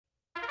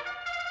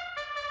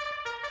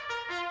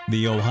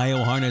The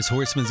Ohio Harness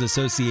Horsemen's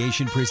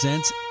Association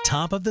presents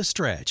Top of the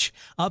Stretch,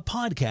 a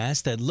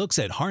podcast that looks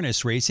at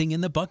harness racing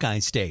in the Buckeye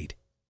State.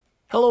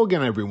 Hello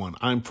again, everyone.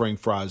 I'm Frank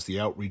Froz, the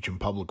Outreach and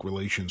Public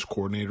Relations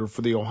Coordinator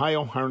for the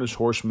Ohio Harness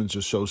Horsemen's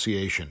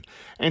Association.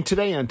 And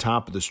today on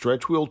Top of the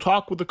Stretch, we'll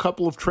talk with a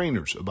couple of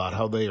trainers about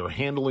how they are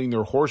handling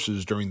their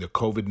horses during the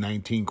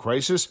COVID-19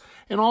 crisis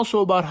and also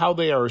about how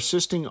they are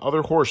assisting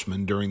other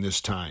horsemen during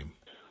this time.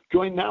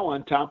 Joined now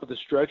on Top of the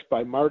Stretch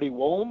by Marty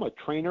Wollum, a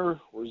trainer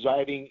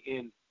residing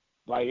in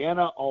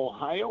Vienna,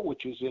 Ohio,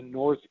 which is in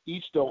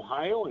northeast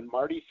Ohio. And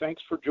Marty,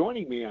 thanks for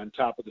joining me on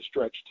Top of the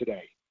Stretch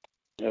today.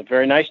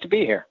 Very nice to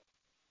be here.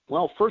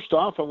 Well, first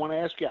off, I want to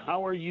ask you,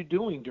 how are you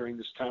doing during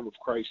this time of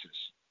crisis?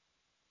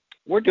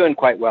 We're doing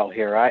quite well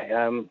here.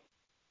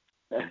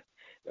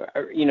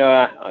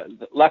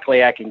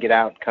 Luckily I can get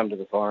out and come to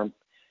the farm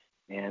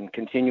and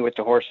continue with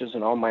the horses,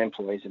 and all my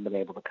employees have been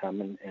able to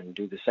come and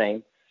do the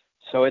same.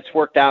 So it's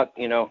worked out.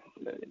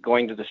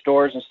 Going to the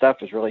stores and stuff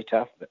is really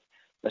tough, but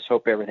let's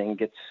hope everything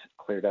gets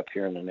cleared up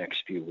here in the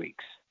next few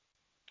weeks.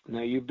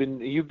 Now, you've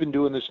been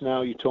doing this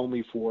now, you told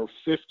me, for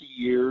 50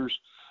 years.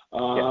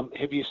 Yeah.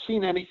 Have you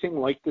seen anything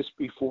like this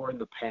before in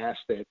the past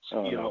that's,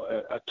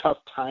 a tough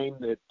time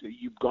that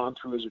you've gone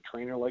through as a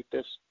trainer like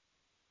this?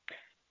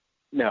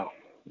 No,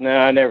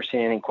 I've never seen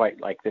anything quite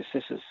like this.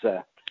 This is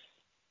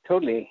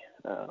totally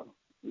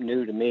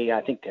new to me,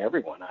 I think to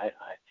everyone.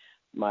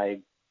 My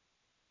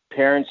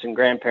parents and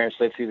grandparents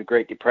lived through the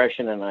Great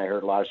Depression, and I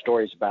heard a lot of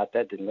stories about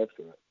that, didn't live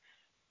through it.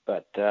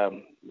 But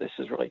this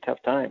is a really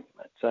tough time.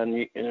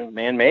 It's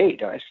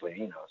man-made, actually,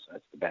 so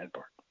that's the bad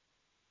part.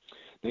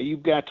 Now,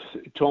 you've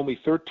told me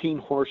 13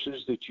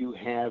 horses that you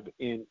have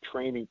in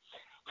training.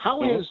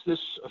 How has this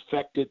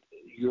affected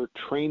your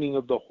training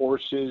of the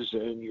horses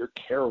and your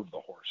care of the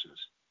horses?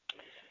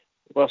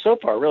 Well, so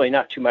far, really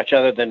not too much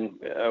other than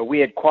we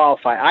had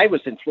qualified. I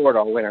was in Florida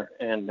all winter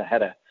and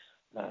had a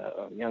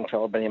young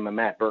fellow by the name of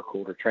Matt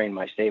Burkholder train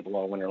my stable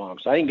all winter long.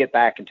 So I didn't get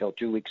back until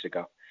 2 weeks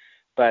ago.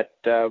 But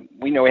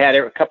we had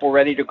a couple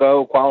ready to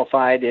go,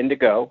 qualified in to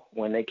go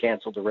when they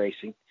canceled the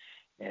racing.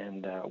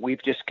 And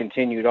we've just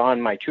continued on.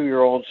 My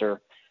 2-year-olds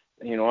are,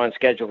 on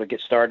schedule to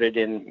get started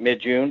in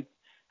mid-June.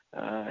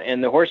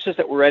 And the horses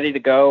that were ready to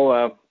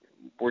go,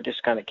 we're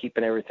just kind of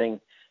keeping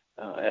everything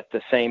at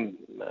the same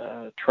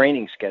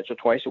training schedule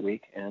twice a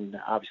week, and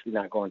obviously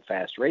not going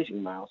fast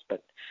racing miles.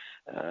 But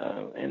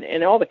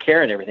and all the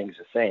care and everything is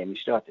the same. You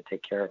still have to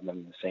take care of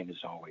them the same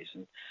as always.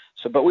 And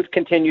so, but we've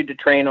continued to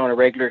train on a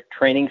regular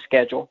training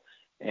schedule,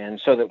 and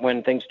so that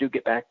when things do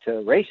get back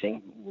to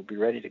racing, we'll be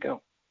ready to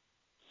go.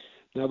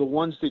 Now, the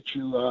ones that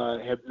you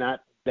have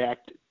not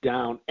backed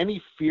down,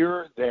 any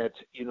fear that,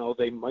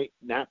 they might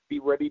not be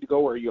ready to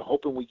go, or are you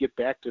hoping we get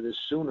back to this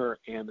sooner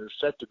and they're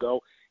set to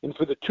go? And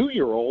for the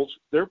 2-year-olds,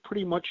 they're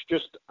pretty much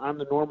just on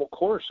the normal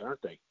course,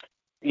 aren't they?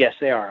 Yes,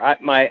 they are.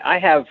 I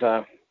have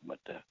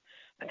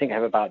I think I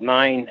have about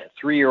 9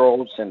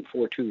 3-year-olds and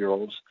 4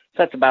 2-year-olds. So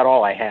that's about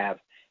all I have.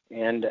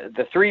 And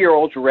the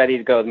 3-year-olds are ready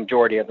to go, the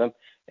majority of them.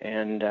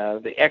 And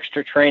the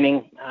extra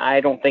training, I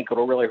don't think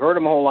it'll really hurt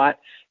them a whole lot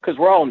because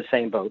we're all in the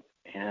same boat.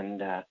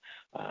 And I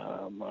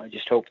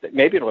just hope that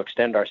maybe it'll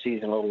extend our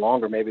season a little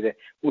longer. Maybe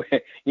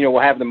we'll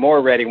have them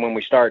more ready when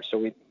we start,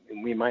 so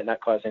we might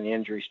not cause any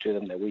injuries to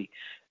them. That we,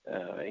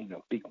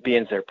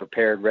 being they're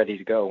prepared, ready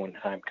to go when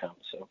time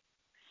comes. So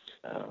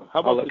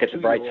I'll look at the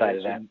bright side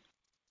of that.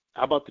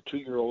 How about the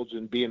 2-year-olds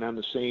and being on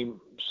the same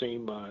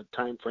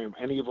time frame?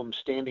 Any of them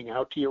standing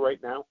out to you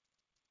right now?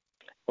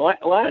 Well, I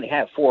only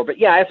have 4, but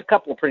yeah, I have a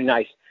couple of pretty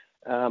nice.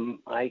 I'm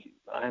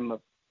a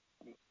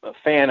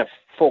fan of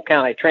Full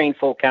Count. I train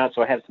Full Count,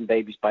 so I have some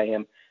babies by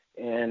him,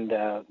 and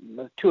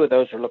 2 of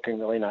those are looking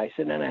really nice.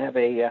 And then I have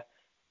a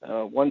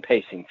one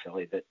pacing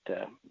filly that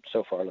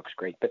so far looks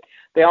great. But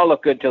they all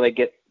look good till they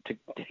get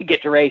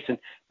to racing.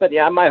 But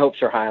yeah, my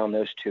hopes are high on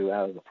those 2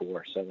 out of the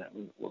 4, so that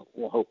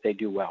we'll hope they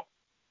do well.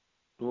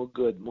 Well,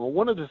 good. Well,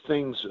 one of the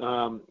things,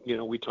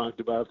 we talked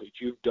about that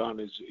you've done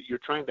is you're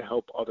trying to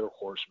help other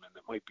horsemen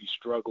that might be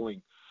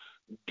struggling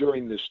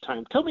during this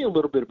time. Tell me a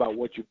little bit about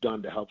what you've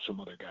done to help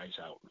some other guys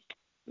out.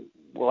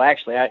 Well,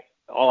 actually,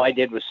 all I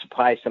did was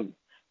supply some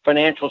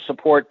financial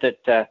support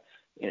that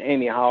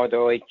Amy Holler,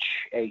 the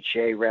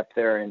OHA rep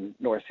there in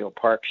Northfield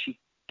Park, she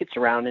gets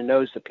around and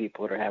knows the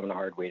people that are having a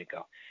hard way to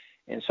go.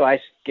 And so I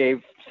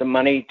gave some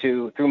money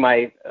through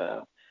my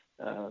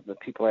the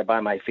people I buy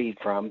my feed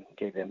from,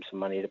 gave them some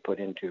money to put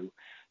into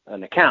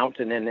an account.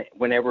 And then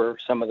whenever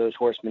some of those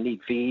horsemen need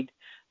feed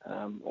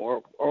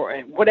or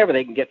whatever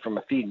they can get from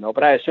a feed mill,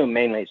 but I assume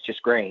mainly it's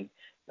just grain,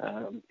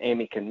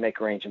 Amy can make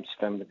arrangements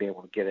for them to be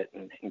able to get it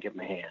and give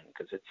them a hand,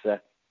 because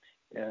it's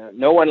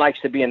no one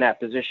likes to be in that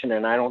position,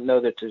 and I don't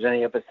know that there's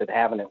any of us that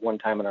haven't at one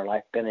time in our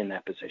life been in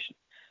that position.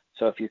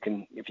 So if you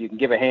can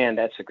give a hand,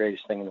 that's the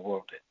greatest thing in the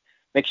world. It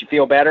makes you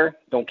feel better.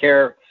 Don't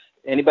care.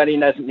 Anybody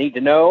doesn't need to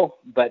know,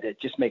 but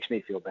it just makes me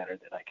feel better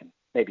that I can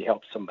maybe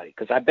help somebody,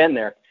 because I've been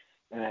there,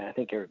 and I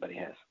think everybody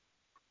has.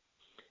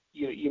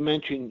 You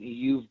mentioned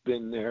you've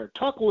been there.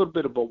 Talk a little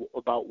bit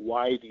about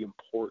why the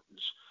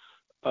importance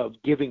of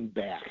giving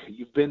back?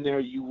 You've been there,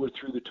 you were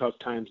through the tough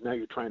times, now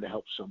you're trying to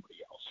help somebody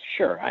else.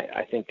 Sure.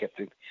 I think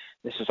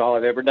this is all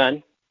I've ever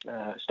done.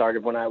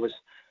 Started when I was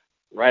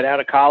right out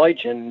of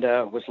college and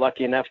was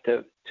lucky enough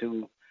to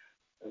do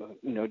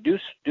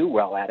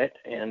well at it.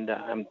 And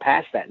I'm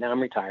past that now.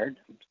 I'm retired.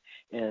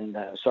 And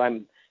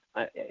so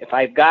if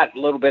I've got a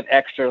little bit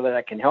extra that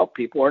I can help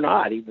people or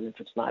not, even if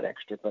it's not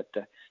extra, but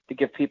to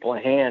give people a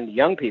hand,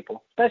 young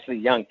people, especially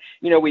young,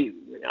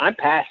 I'm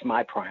past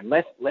my prime.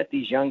 Let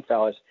these young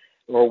fellas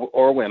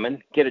or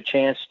women get a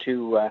chance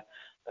to,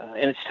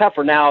 and it's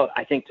tougher now,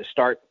 I think, to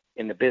start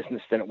in the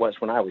business than it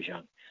was when I was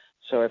young.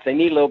 So if they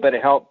need a little bit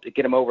of help to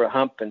get them over a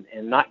hump and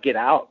not get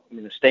out,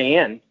 stay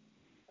in,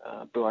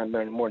 but I'm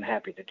more than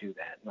happy to do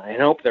that. And I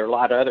hope there are a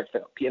lot of other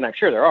people, and I'm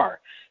sure there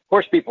are.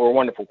 Horse people are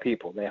wonderful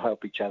people. They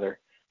help each other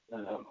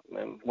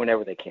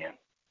whenever they can.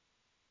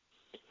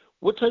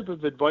 What type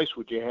of advice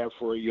would you have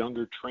for a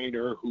younger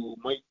trainer who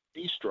might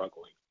be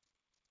struggling?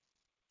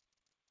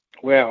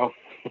 Well,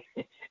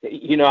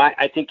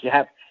 I think you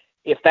have,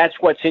 if that's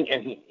what's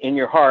in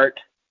your heart,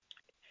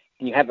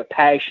 and you have a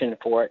passion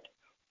for it,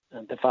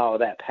 to follow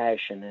that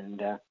passion.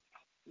 And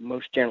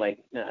most generally,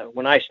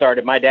 when I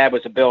started, my dad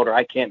was a builder.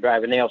 I can't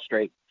drive a nail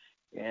straight.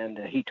 And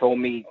he told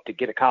me to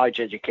get a college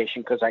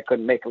education because I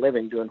couldn't make a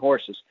living doing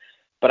horses.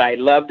 But I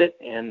loved it,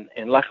 and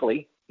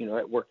luckily,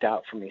 it worked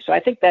out for me. So I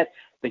think that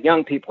the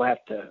young people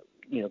have to,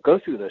 go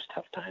through those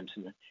tough times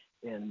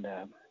and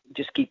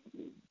just keep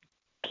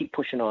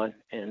pushing on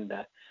and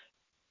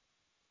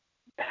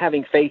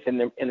having faith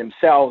in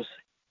themselves,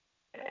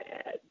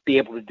 be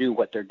able to do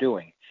what they're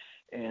doing.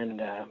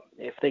 And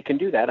if they can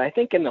do that, I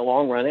think in the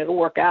long run it'll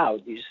work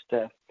out.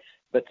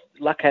 But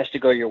luck has to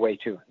go your way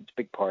too. It's a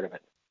big part of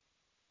it.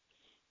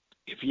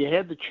 If you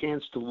had the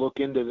chance to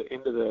look into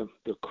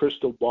the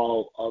crystal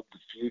ball of the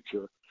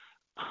future,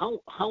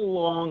 how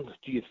long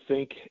do you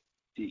think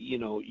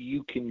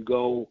you can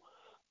go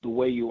the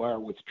way you are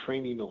with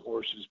training the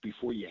horses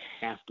before you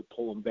have to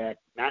pull them back,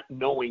 not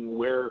knowing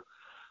where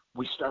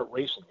we start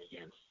racing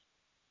again?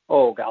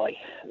 Oh golly,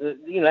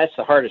 that's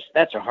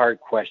a hard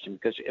question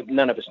because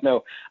none of us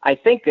know. I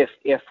think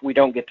if we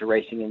don't get to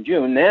racing in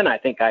June, then I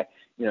think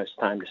it's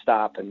time to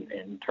stop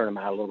and turn them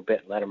out a little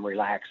bit and let them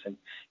relax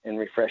and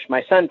refresh.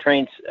 My son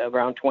trains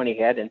around 20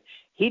 head, and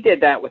he did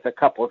that with a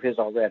couple of his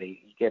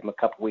already. He gave them a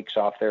couple weeks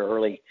off there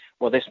early.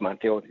 Well, this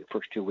month, the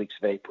first 2 weeks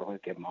of April, he'll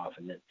give them off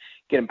and then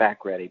get them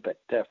back ready. But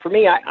for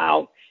me,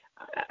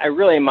 I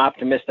really am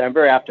optimistic. I'm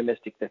very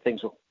optimistic that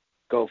things will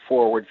go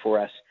forward for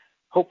us,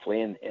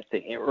 hopefully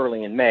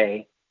early in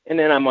May, and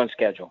then I'm on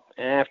schedule.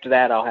 And after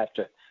that, I'll have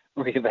to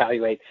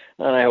reevaluate,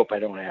 and I hope I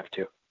don't have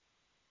to.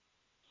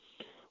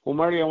 Well,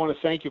 Marty, I want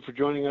to thank you for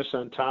joining us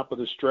on Top of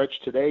the Stretch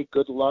today.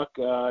 Good luck,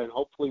 and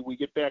hopefully we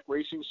get back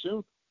racing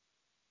soon.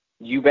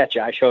 You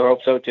betcha. I sure hope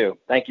so, too.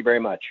 Thank you very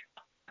much.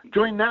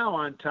 Joined now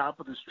on Top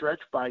of the Stretch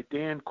by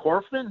Dan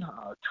Korfman,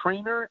 a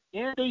trainer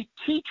and a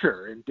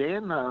teacher. And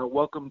Dan,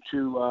 welcome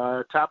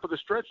to Top of the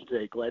Stretch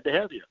today. Glad to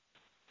have you.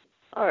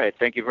 All right.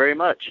 Thank you very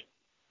much.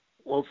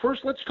 Well,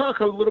 first, let's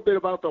talk a little bit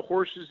about the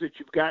horses that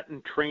you've got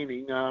in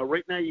training.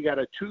 Right now, you got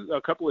a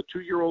couple of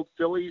 2-year-old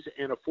fillies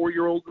and a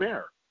 4-year-old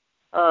mare.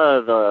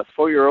 The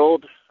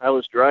 4-year-old, I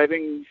was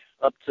driving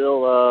up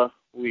till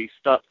we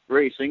stopped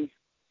racing.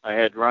 I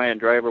had Ryan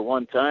drive her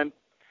one time.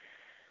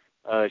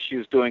 She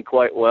was doing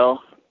quite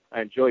well.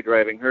 I enjoyed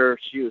driving her.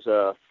 She was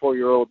a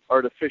 4-year-old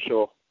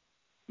artificial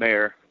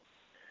mare.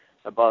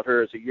 I bought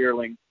her as a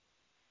yearling.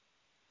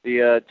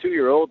 The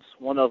 2-year-olds,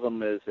 one of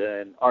them is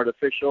an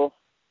artificial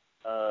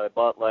I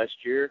bought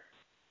last year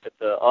at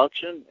the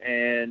auction,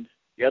 and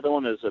the other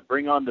one is a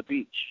Bring on the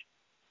Beach.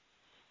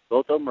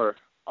 Both of them are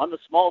on the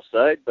small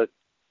side, but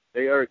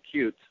they are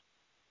cute.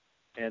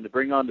 And to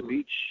Bring on the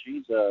Beach,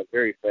 she's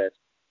very fast.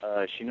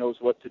 She knows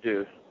what to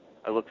do.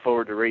 I look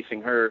forward to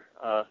racing her.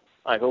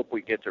 I hope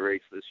we get to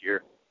race this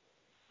year.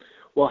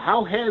 Well,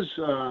 how has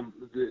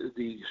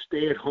the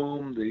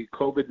stay-at-home, the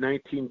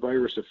COVID-19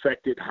 virus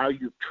affected how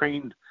you've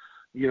trained,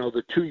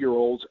 the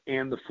 2-year-olds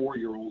and the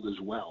 4-year-old as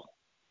well?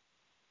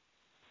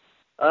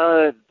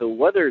 The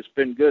weather's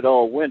been good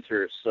all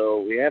winter,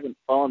 so we haven't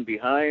fallen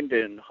behind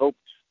and hoped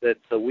that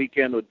the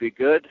weekend would be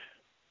good.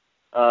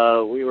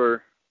 We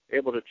were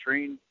able to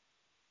train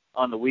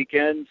on the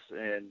weekends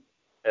and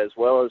as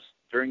well as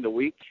during the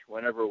week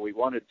whenever we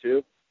wanted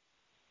to,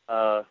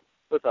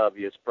 with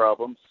obvious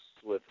problems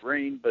with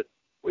rain, but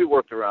we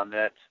worked around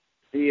that.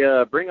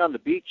 The Bring on the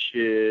Beach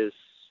is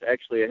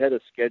actually ahead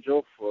of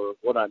schedule for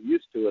what I'm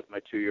used to with my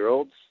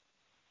 2-year-olds.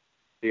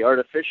 The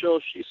artificial,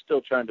 she's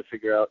still trying to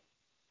figure out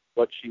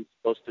what she's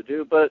supposed to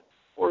do, but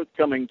we're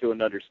coming to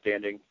an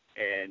understanding,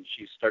 and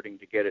she's starting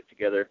to get it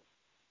together.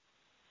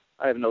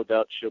 I have no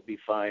doubt she'll be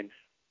fine.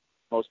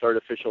 Most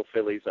artificial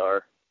fillies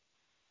are.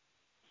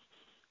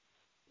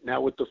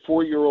 Now, with the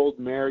 4-year-old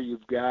mare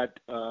you've got,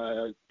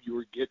 you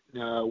were getting,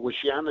 was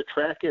she on the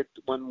track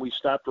when we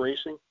stopped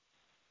racing?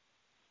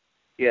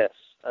 Yes.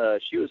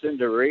 She was in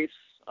the race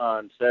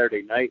on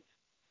Saturday night,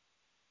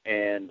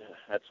 and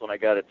that's when I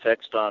got a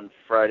text on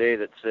Friday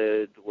that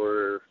said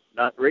we're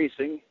not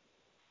racing.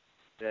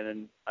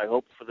 Then I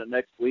hoped for the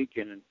next week,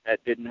 and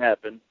that didn't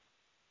happen.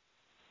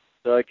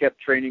 So I kept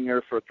training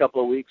her for a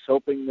couple of weeks,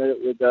 hoping that it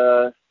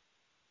would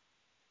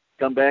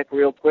come back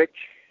real quick,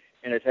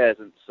 and it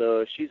hasn't.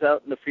 So she's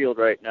out in the field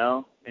right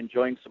now,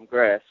 enjoying some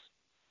grass.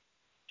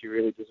 She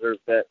really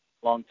deserved that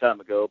a long time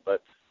ago,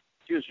 but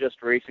she was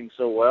just racing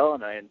so well,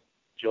 and I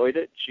enjoyed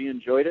it. She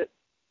enjoyed it,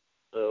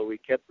 so we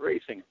kept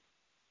racing.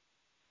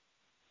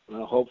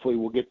 Well, hopefully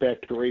we'll get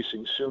back to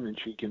racing soon and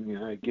she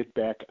can get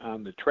back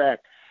on the track.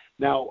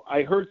 Now,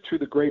 I heard through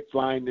the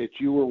grapevine that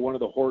you were one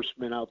of the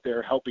horsemen out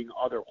there helping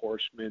other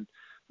horsemen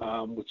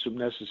with some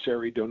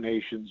necessary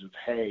donations of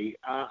hay.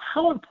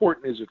 How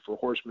important is it for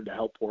horsemen to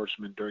help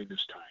horsemen during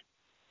this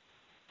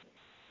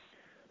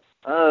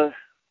time?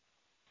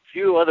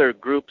 Few other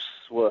groups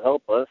will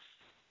help us.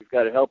 We've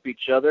got to help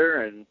each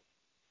other, and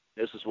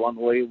this is one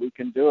way we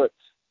can do it.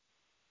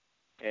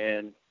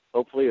 And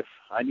hopefully if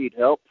I need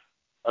help,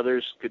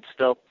 others could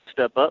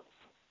step up.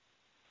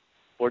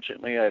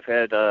 Fortunately, I've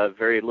had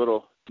very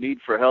little need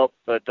for help,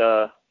 but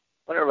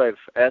whenever I've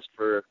asked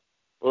for a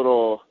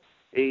little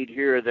aid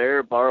here or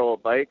there, borrow a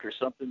bike or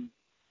something,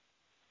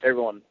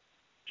 everyone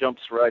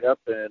jumps right up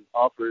and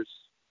offers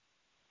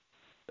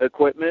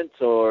equipment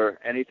or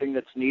anything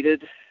that's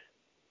needed.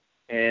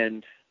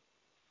 And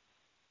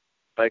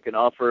if I can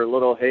offer a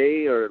little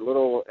hay or a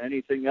little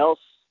anything else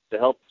to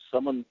help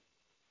someone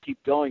keep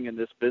going in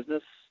this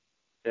business,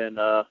 then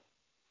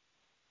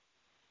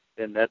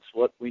that's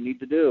what we need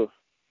to do.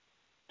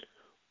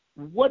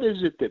 What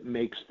is it that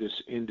makes this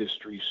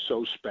industry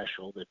so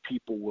special that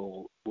people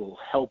will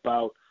help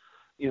out,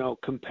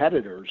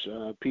 competitors,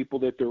 people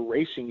that they're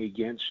racing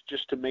against,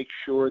 just to make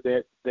sure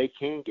that they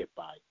can get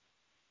by?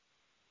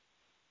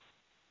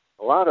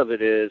 A lot of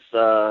it is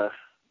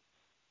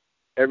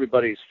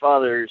everybody's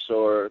fathers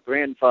or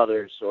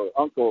grandfathers or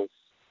uncles,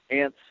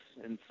 aunts,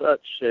 and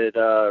such had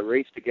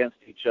raced against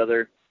each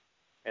other,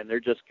 and they're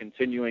just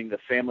continuing the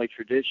family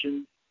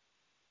tradition.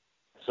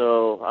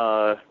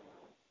 So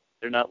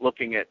they're not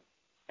looking at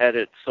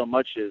it so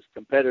much as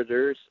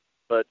competitors,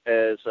 but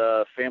as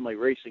family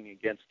racing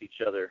against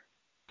each other.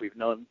 We've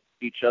known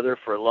each other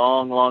for a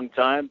long, long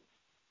time,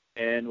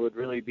 and would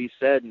really be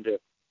saddened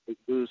if we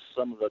lose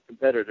some of the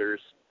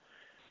competitors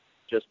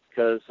just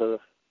because of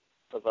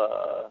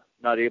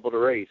not able to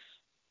race.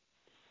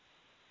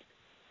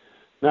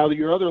 Now,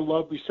 your other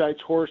love besides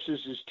horses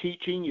is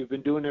teaching. You've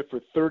been doing it for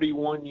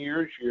 31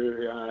 years.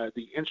 You're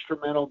the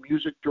instrumental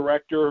music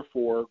director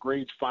for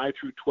grades 5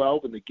 through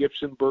 12 in the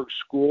Gibsonburg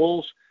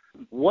schools.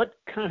 What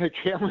kind of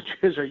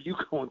challenges are you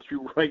going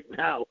through right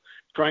now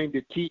trying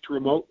to teach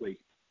remotely?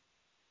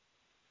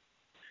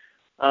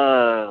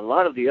 A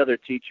lot of the other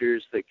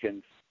teachers that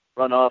can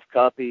run off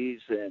copies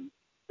and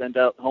send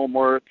out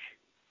homework.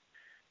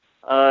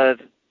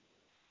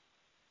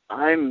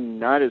 I'm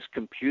not as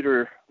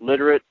computer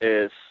literate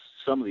as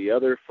some of the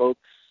other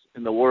folks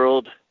in the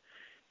world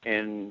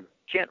and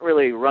can't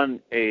really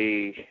run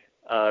a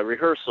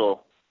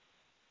rehearsal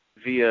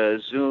via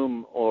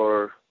Zoom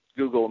or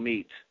Google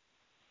Meet.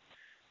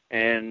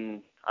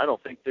 And I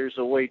don't think there's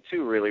a way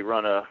to really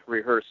run a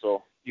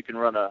rehearsal. You can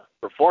run a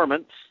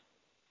performance.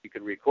 You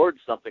can record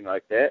something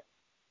like that.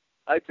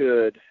 I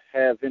could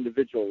have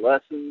individual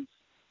lessons,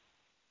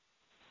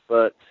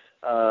 but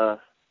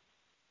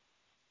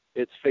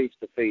it's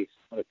face-to-face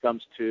when it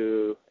comes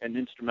to an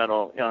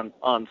instrumental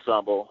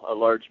ensemble, a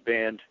large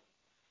band.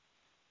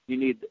 You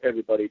need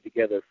everybody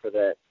together for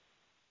that.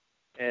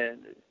 And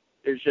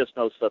there's just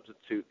no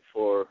substitute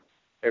for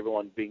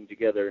everyone being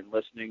together and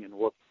listening and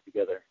working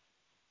together.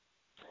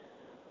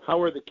 How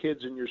are the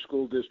kids in your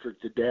school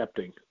district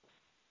adapting?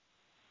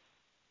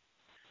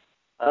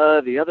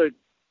 The other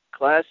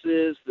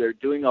classes, they're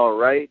doing all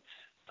right.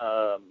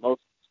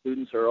 Most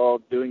students are all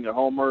doing their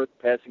homework,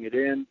 passing it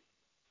in.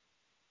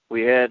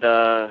 We had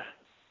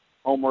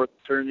homework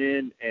turned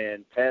in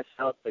and passed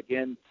out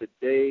again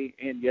today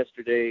and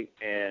yesterday,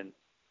 and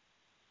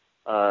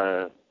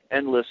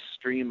endless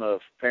stream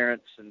of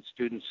parents and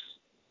students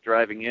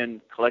driving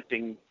in,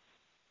 collecting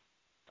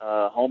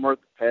homework,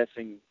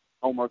 passing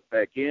homework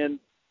back in.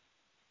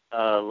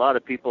 A lot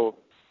of people,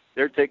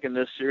 they're taking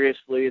this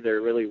seriously.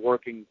 They're really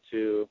working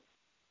to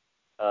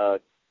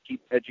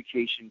keep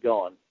education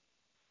going.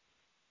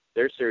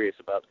 They're serious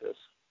about this.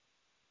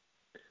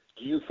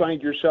 Do you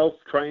find yourself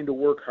trying to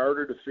work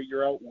harder to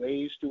figure out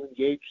ways to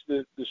engage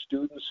the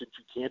students if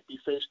you can't be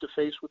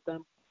face-to-face with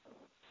them?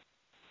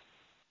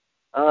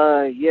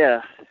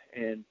 Yeah,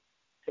 and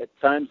at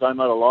times I'm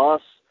at a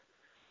loss.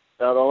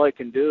 About all I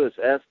can do is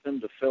ask them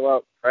to fill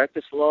out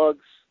practice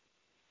logs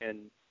and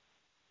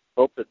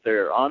hope that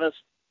they're honest,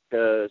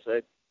 because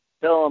I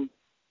tell them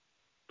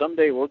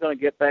someday we're going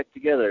to get back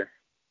together,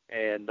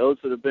 and those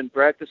that have been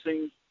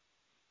practicing,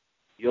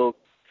 you'll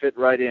fit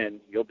right in.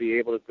 You'll be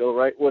able to go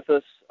right with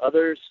us.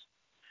 Others,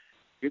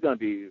 you're going to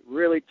be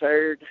really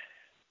tired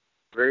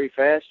very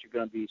fast. You're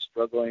going to be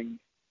struggling,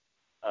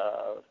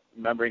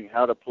 remembering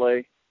how to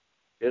play.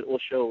 It will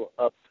show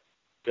up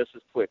just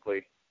as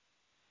quickly.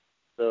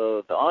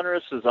 So the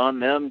onus is on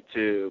them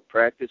to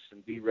practice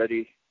and be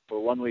ready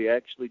for when we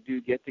actually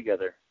do get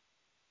together.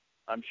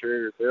 I'm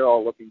sure they're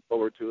all looking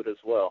forward to it as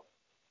well.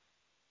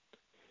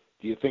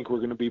 Do you think we're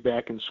going to be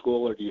back in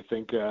school, or do you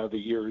think the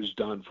year is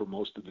done for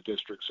most of the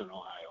districts in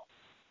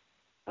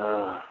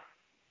Ohio?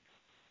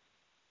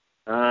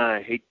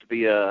 I hate to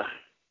be a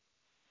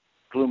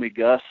gloomy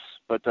Gus,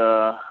 but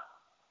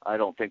I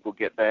don't think we'll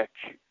get back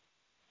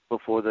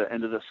before the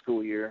end of the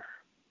school year.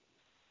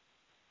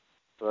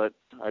 But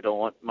I don't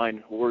want my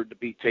word to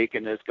be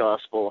taken as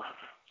gospel.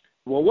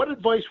 Well, what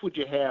advice would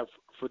you have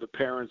for the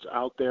parents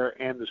out there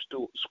and the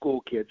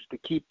school kids to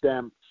keep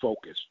them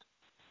focused?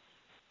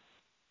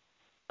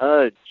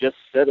 Just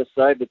set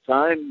aside the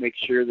time. Make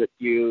sure that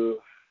you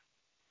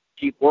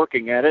keep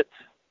working at it.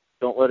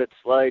 Don't let it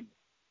slide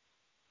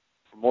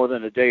for more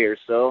than a day or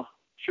so.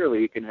 Surely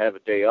you can have a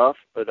day off,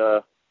 but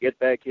get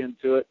back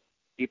into it.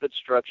 Keep it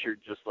structured,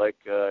 just like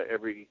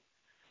every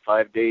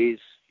 5 days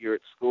you're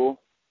at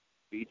school.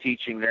 Be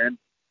teaching then.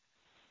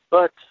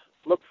 But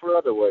look for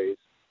other ways.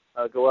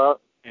 Go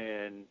out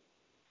and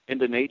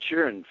into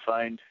nature and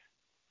find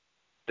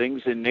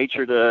things in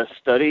nature to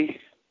study,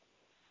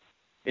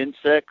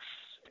 insects,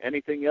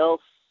 anything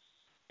else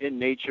in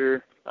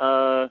nature.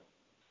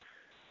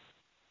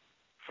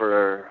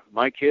 For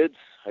my kids,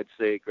 I'd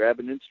say grab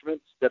an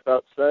instrument, step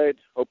outside,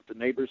 hope the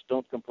neighbors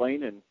don't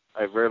complain, and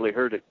I've rarely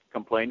heard it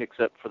complain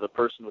except for the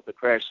person with the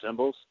crash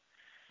cymbals.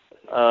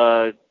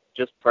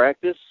 Just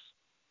practice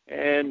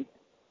and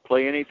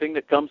play anything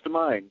that comes to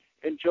mind.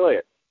 Enjoy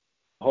it.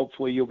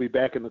 Hopefully you'll be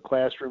back in the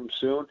classroom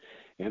soon,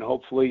 and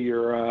hopefully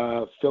your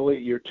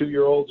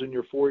 2-year-olds and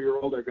your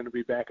 4-year-old are going to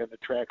be back on the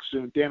track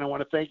soon. Dan, I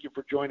want to thank you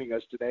for joining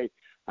us today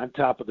on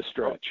Top of the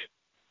Stretch.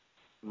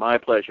 My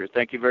pleasure.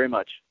 Thank you very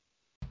much.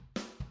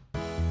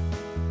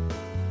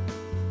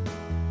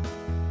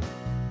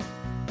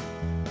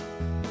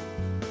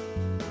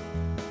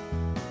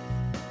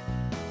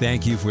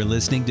 Thank you for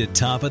listening to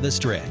Top of the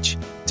Stretch.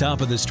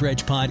 Top of the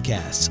Stretch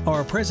podcasts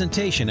are a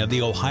presentation of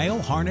the Ohio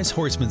Harness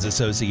Horsemen's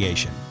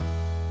Association.